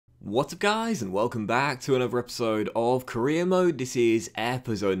What's up guys, and welcome back to another episode of Career Mode. This is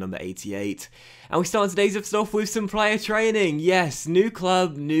episode number 88. And we start today's episode off with some player training. Yes, new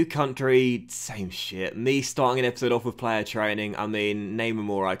club, new country, same shit. Me starting an episode off with player training. I mean, name a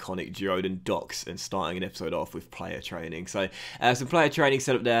more iconic duo than Docs and starting an episode off with player training. So, some player training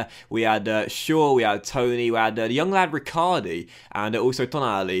set up there. We had Shaw, we had Tony, we had the young lad Riccardi, and also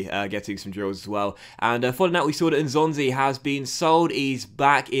Tonali getting some drills as well. And following that, we saw that Nzonzi has been sold. He's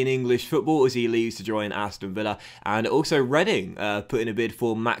back in English football as he leaves to join Aston Villa. And also Reading put in a bid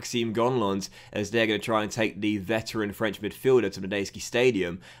for Maxime Gonlons, as they're going to try and take the veteran French midfielder to Medeski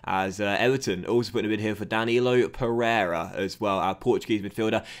Stadium, as Everton also put in a bid here for Danilo Pereira as well, our Portuguese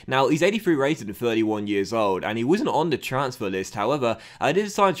midfielder. Now, he's 83 rated and 31 years old, and he wasn't on the transfer list. However, I did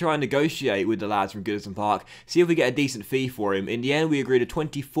decide to try and negotiate with the lads from Goodison Park, see if we get a decent fee for him. In the end, we agreed a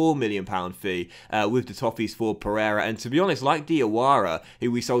 £24 million fee with the Toffees for Pereira, and to be honest, like Diawara,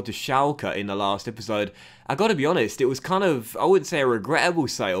 who we sold to Schalke in the last episode, I gotta be honest, it was kind of, I wouldn't say a regrettable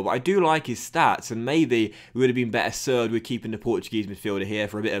sale, but I do like his stats, and maybe we would have been better served with keeping the Portuguese midfielder here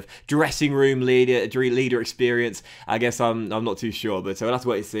for a bit of dressing room leader experience. I guess I'm not too sure, but we'll have to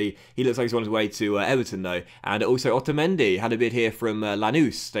wait to see. He looks like he's on his way to Everton though. And also Otamendi had a bid here from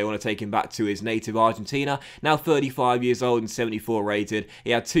Lanús. They want to take him back to his native Argentina. Now 35 years old and 74 rated.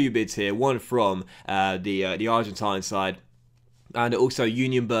 He had two bids here, one from the Argentine side, and also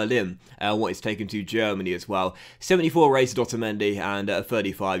Union Berlin wanted to take him to Germany as well. 74 rated Otamendi, and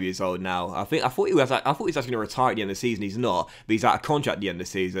 35 years old now. I thought he was actually going to retire at the end of the season. He's not, but he's out of contract at the end of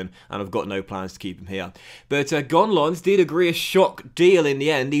the season, and I've got no plans to keep him here. But Gonlons did agree a shock deal in the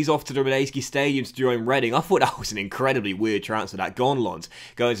end. He's off to the Medeski Stadium to join Reading. I thought that was an incredibly weird transfer, that Gonlons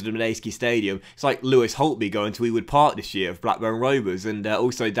going to the Medeski Stadium. It's like Lewis Holtby going to Ewood Park this year of Blackburn Rovers, and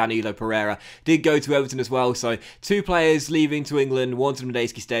also Danilo Pereira did go to Everton as well. So two players leaving to England, one to the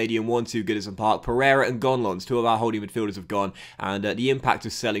Medeski Stadium, one to Goodison Park. Pereira and Gonlons, two of our holding midfielders, have gone, and the impact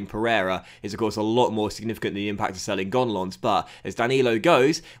of selling Pereira is of course a lot more significant than the impact of selling Gonlons. But as Danilo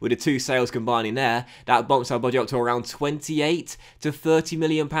goes, with the two sales combining there, that bumps our budget up to around 28 to 30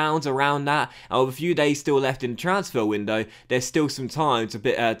 million pounds, around that. And with a few days still left in the transfer window, there's still some time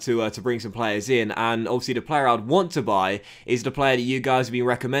to bring some players in. And obviously the player I'd want to buy is the player that you guys have been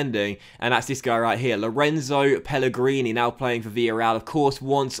recommending, and that's this guy right here, Lorenzo Pellegrini, now playing for Villarreal, of course,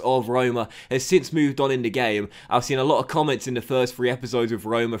 once of Roma, has since moved on in the game. I've seen a lot of comments in the first 3 episodes with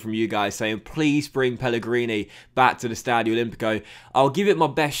Roma from you guys saying, please bring Pellegrini back to the Stadio Olimpico. I'll give it my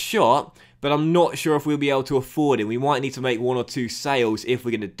best shot, but I'm not sure if we'll be able to afford him. We might need to make 1 or 2 sales if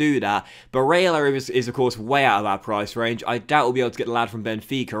we're going to do that. Barella is of course way out of our price range. I doubt we'll be able to get the lad from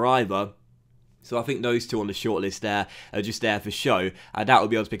Benfica either. So I think those two on the shortlist there are just there for show. I doubt we'll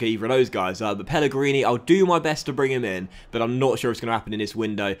be able to pick either of those guys up. But Pellegrini, I'll do my best to bring him in, but I'm not sure it's going to happen in this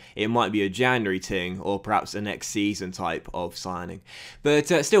window. It might be a January thing, or perhaps a next season type of signing. But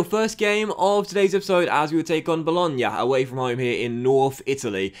still, first game of today's episode as we would take on Bologna away from home here in North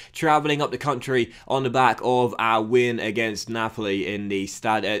Italy, travelling up the country on the back of our win against Napoli in the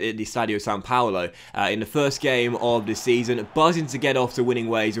Stadio San Paolo in the first game of the season. Buzzing to get off to winning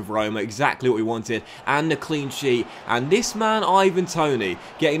ways with Roma, exactly what we wanted, and the clean sheet. And this man, Ivan Toney,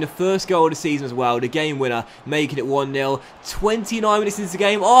 getting the first goal of the season as well, the game winner, making it 1-0. 29 minutes into the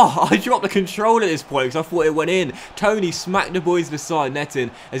game. Oh, I dropped the control at this point because I thought it went in. Toney smacked the boys to the side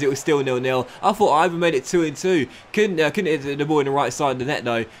netting as it was still 0-0. I thought Ivan made it 2-2. Couldn't hit the ball in the right side of the net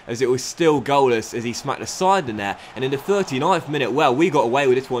though, as it was still goalless as he smacked the side of the net. And in the 39th minute, well, we got away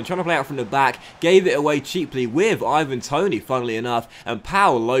with this one, trying to play out from the back, gave it away cheaply with Ivan Toney, funnily enough, and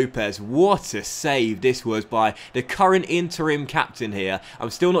Paul Lopez. What a save this was by the current interim captain here. I'm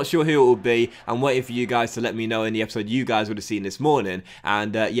still not sure who it will be. I'm waiting for you guys to let me know in the episode you guys would have seen this morning.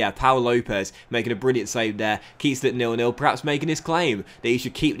 And yeah, Paul Lopez making a brilliant save there, keeps it 0-0, perhaps making his claim that he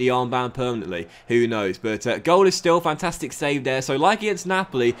should keep the armband permanently. Who knows? But goal is still, fantastic save there. So like against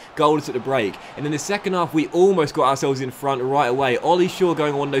Napoli, goal is at the break. And in the second half, we almost got ourselves in front right away. Ollie Shaw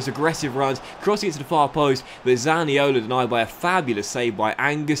going on one of those aggressive runs, crossing it to the far post, but Zaniolo denied by a fabulous save by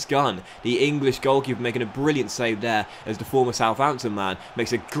Angus Gunn, the English goalkeeper, making a brilliant save there as the former Southampton man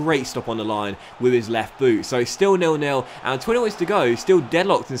makes a great stop on the line with his left boot. So still 0-0 and 20 minutes to go, still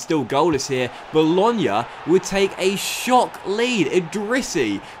deadlocked and still goalless here. Bologna would take a shock lead.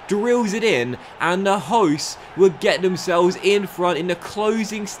 Idrissi drills it in, and the hosts would get themselves in front in the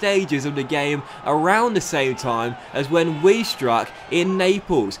closing stages of the game around the same time as when we struck in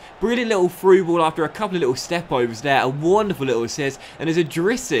Naples. Brilliant little through ball after a couple of little step overs there, a wonderful little assist, and as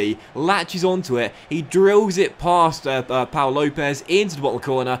Idrissi latches onto it, he drills it past Paul Lopez into the bottom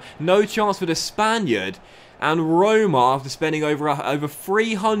corner. No chance for the Spaniard. And Roma, after spending over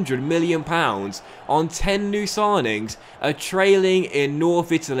 £300 million on 10 new signings, are trailing in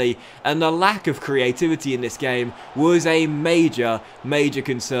North Italy, and the lack of creativity in this game was a major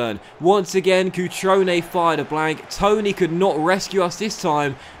concern. Once again, Cutrone fired a blank. Tony could not rescue us this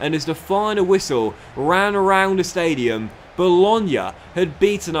time, and as the final whistle ran around the stadium, Bologna had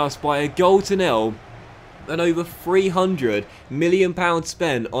beaten us by 1-0, and over £300 million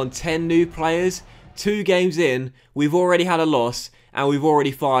spent on 10 new players. 2 games in, we've already had a loss, and we've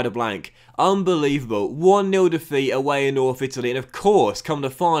already fired a blank. Unbelievable. 1-0 defeat away in North Italy, and of course, come the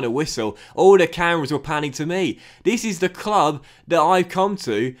final whistle, all the cameras were panning to me. This is the club that I've come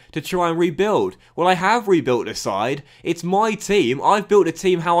to try and rebuild. Well, I have rebuilt the side. It's my team. I've built a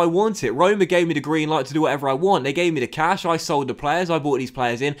team how I want it. Roma gave me the green light to do whatever I want. They gave me the cash. I sold the players. I bought these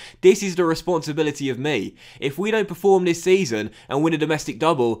players in. This is the responsibility of me. If we don't perform this season and win a domestic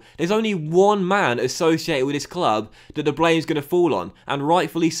double, there's only one man associated with this club that the blame's going to fall on, and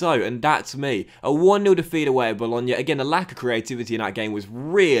rightfully so, and that's me. A 1-0 defeat away at Bologna. Again, the lack of creativity in that game was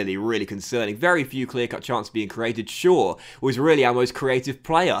really concerning. Very few clear-cut chances being created. Shaw was really our most creative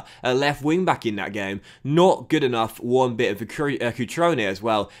player, a left wing-back in that game. Not good enough one bit of Cutrone as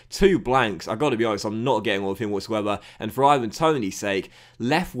well. 2 blanks. I've got to be honest, I'm not getting on with him whatsoever. And for Ivan Toney's sake,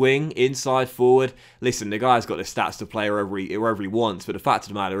 left wing, inside forward. Listen, the guy's got the stats to play wherever he wants, but the fact of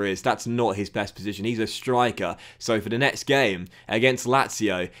the matter is, that's not his best position. He's a striker. So for the next game against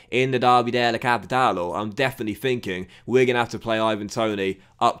Lazio in the Derby della Capitale, I'm definitely thinking we're going to have to play Ivan Toney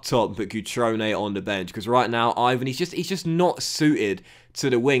up top and put Cutrone on the bench, because right now Ivan, he's just not suited to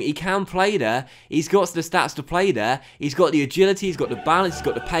the wing. He can play there. He's got the stats to play there. He's got the agility, he's got the balance, he's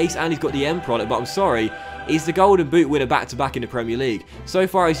got the pace, and he's got the end product. But I'm sorry, he's the Golden Boot winner back-to-back in the Premier League. So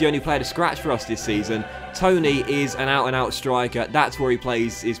far, he's the only player to scratch for us this season. Tony is an out-and-out striker. That's where he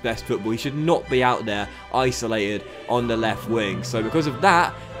plays his best football. He should not be out there isolated on the left wing. So because of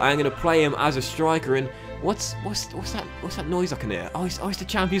that, I'm going to play him as a striker. And What's that noise I can hear? Oh, it's the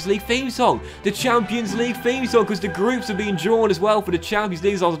Champions League theme song. The Champions League theme song, because the groups are being drawn as well for the Champions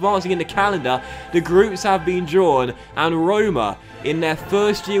League. As I was advancing in the calendar, the groups have been drawn, and Roma, in their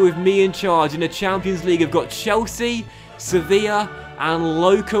first year with me in charge in the Champions League, have got Chelsea, Sevilla, and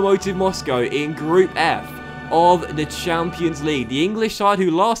Lokomotiv Moscow in Group F of the Champions League. The English side,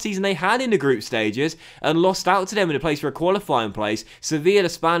 who last season they had in the group stages and lost out to them in a place for a qualifying place. Sevilla, the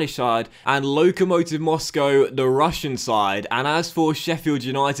Spanish side, and Lokomotiv Moscow, the Russian side. And as for Sheffield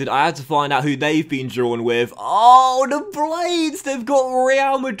United, I had to find out who they've been drawn with. Oh, the Blades! They've got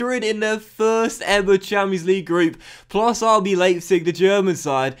Real Madrid in their first ever Champions League group, plus RB Leipzig, the German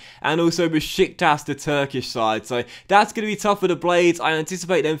side, and also Besiktas, the Turkish side. So that's going to be tough for the Blades. I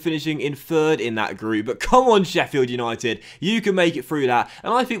anticipate them finishing in 3rd in that group. But come on, Sheffield United, you can make it through that,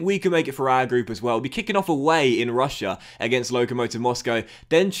 and I think we can make it for our group as well. We'll be kicking off away in Russia against Lokomotiv Moscow,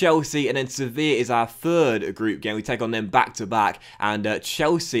 then Chelsea, and then Sevilla is our 3rd group game. We take on them back-to-back, and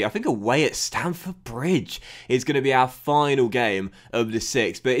Chelsea, I think away at Stamford Bridge, is going to be our final game of the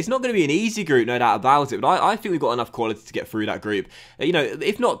 6th. But it's not going to be an easy group, no doubt about it, but I think we've got enough quality to get through that group. You know,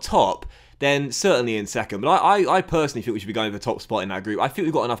 if not top, then certainly in 2nd. But I personally think we should be going for the top spot in that group. I think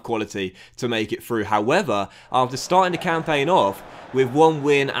we've got enough quality to make it through. However, after starting the campaign off with 1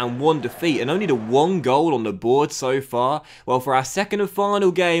 win and 1 defeat, and only the 1 goal on the board so far, well, for our 2nd and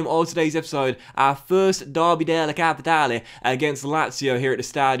final game of today's episode, our first Derby della Capitale against Lazio here at the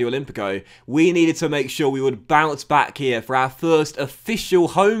Stadio Olimpico, we needed to make sure we would bounce back here for our first official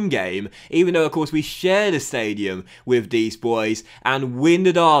home game, even though, of course, we share the stadium with these boys, and win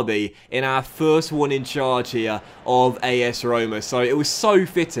the derby in our first one in charge here of AS Roma. So it was so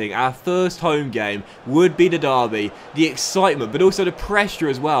fitting. Our first home game would be the derby, the excitement, but also the pressure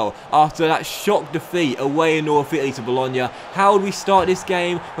as well after that shock defeat away in North Italy to Bologna. How would we start this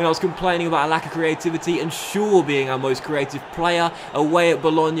game when I was complaining about a lack of creativity, and Shaw being our most creative player away at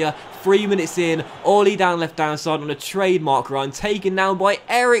Bologna? 3 minutes in, Ollie down left-hand side on a trademark run, taken down by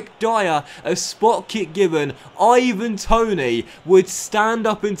Eric Dyer, a spot kick given. Ivan Toney would stand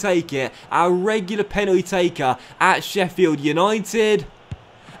up and take it, our regular penalty taker at Sheffield United.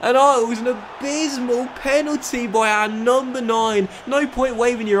 And oh, it was an abysmal penalty by our number 9. No point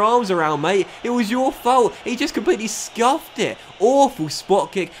waving your arms around, mate. It was your fault. He just completely scuffed it. Awful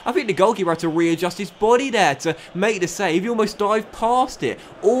spot kick. I think the goalkeeper had to readjust his body there to make the save. He almost dived past it.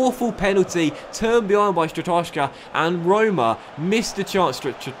 Awful penalty. Turned behind by Stratoshka. And Roma missed the chance.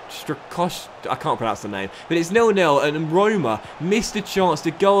 I can't pronounce the name, but it's 0-0, and Roma missed the chance to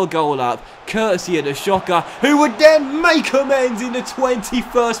go a goal up, courtesy of the Shocker, who would then make amends in the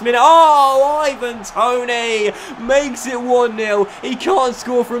 23rd 1st minute. Oh, Ivan Toney makes it 1-0. He can't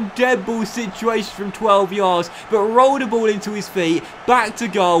score from dead ball situations from 12 yards, but rolled the ball into his feet, back to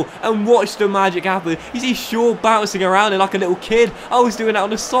goal, and watch the magic happen. You see Shaw bouncing around like a little kid. I was doing that on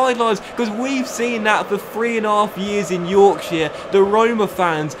the sidelines because we've seen that for 3.5 years in Yorkshire. The Roma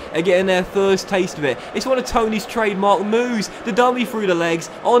fans are getting their first taste of it. It's one of Tony's trademark moves. The dummy through the legs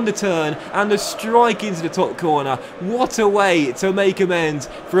on the turn and the strike into the top corner. What a way to make amends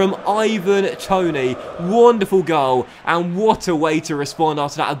from Ivan Toney. Wonderful goal, and what a way to respond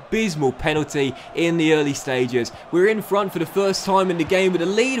after that abysmal penalty in the early stages. We're in front for the first time in the game, but the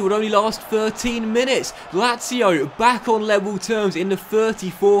lead would only last 13 minutes. Lazio back on level terms in the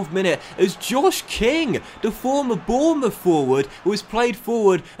 34th minute as Josh King, the former Bournemouth forward, was played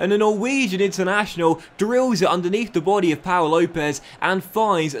forward and the Norwegian international drills it underneath the body of Paulo Lopez and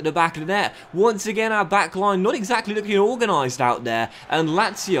finds at the back of the net. Once again, our back line not exactly looking organised out there, and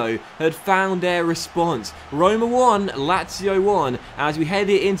Lazio had found their response. Roma 1, Lazio 1, as we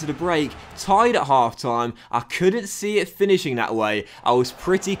headed into the break, tied at half-time. I couldn't see it finishing that way. I was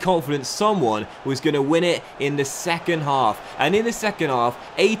pretty confident someone was going to win it in the second half. And in the second half,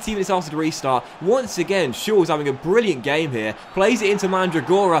 18 minutes after the restart, once again, Shaw's having a brilliant game here. Plays it into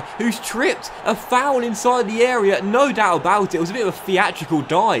Mandragora, who's tripped. A foul inside the area, no doubt about it. It was a bit of a theatrical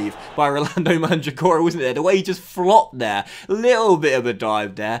dive by Rolando Mandragora, wasn't it? The way he just flopped there. Little bit of a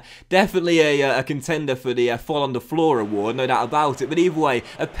dive there. Definitely a contender for the Fall on the Floor award, no doubt about it. But either way,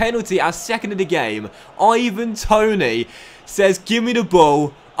 a penalty as second of the game. Ivan Toney says, give me the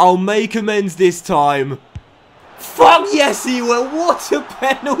ball, I'll make amends this time. Fuck yes he will. What a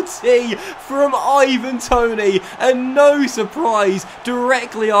penalty from Ivan Toney, and no surprise,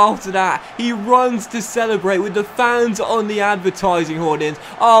 directly after that he runs to celebrate with the fans on the advertising hoardings.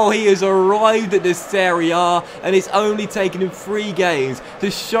 Oh, he has arrived at the Serie A, and it's only taken him 3 games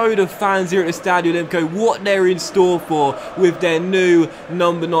to show the fans here at the Stadio Olimpico what they're in store for with their new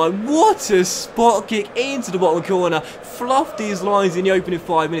number 9. What a spot kick into the bottom corner. Fluffed his lines in the opening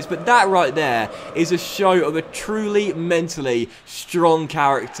 5 minutes, but that right there is a show of a truly mentally strong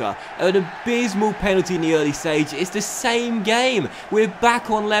character. An abysmal penalty in the early stage. It's the same game. We're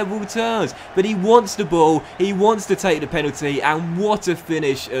back on level terms, but he wants the ball, he wants to take the penalty, and what a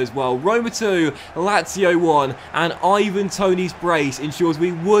finish as well. Roma 2, Lazio 1, and Ivan Toney's brace ensures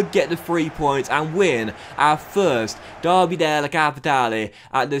we would get the 3 points and win our first Derby della Capitale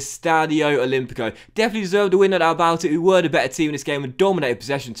at the Stadio Olimpico. Definitely deserved to win, no doubt about it. We were the better team in this game and dominated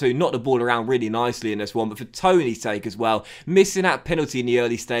possession too. Knocked the ball around really nicely in this one, but for Toney's sake as well, missing that penalty in the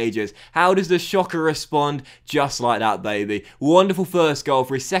early stages. How does the shocker respond? Just like that, baby. Wonderful first goal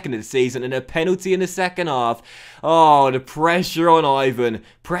for his second of the season and a penalty in the second half. Oh, the pressure on Ivan.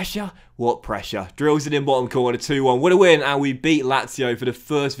 Pressure? What pressure? Drills it in bottom corner, 2-1. What a win, and we beat Lazio for the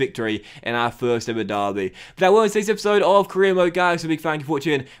first victory in our first ever derby. But that was today's episode of Career Mode, guys. So big thank you for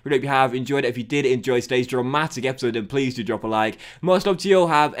watching. Really hope you have enjoyed it. If you did enjoy today's dramatic episode, then please do drop a like. Much love to you all.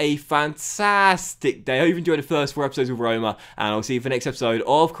 Have a fantastic day. I hope you enjoyed the first 4 episodes of Roma, and I'll see you for the next episode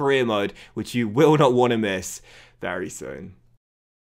of Career Mode, which you will not want to miss very soon.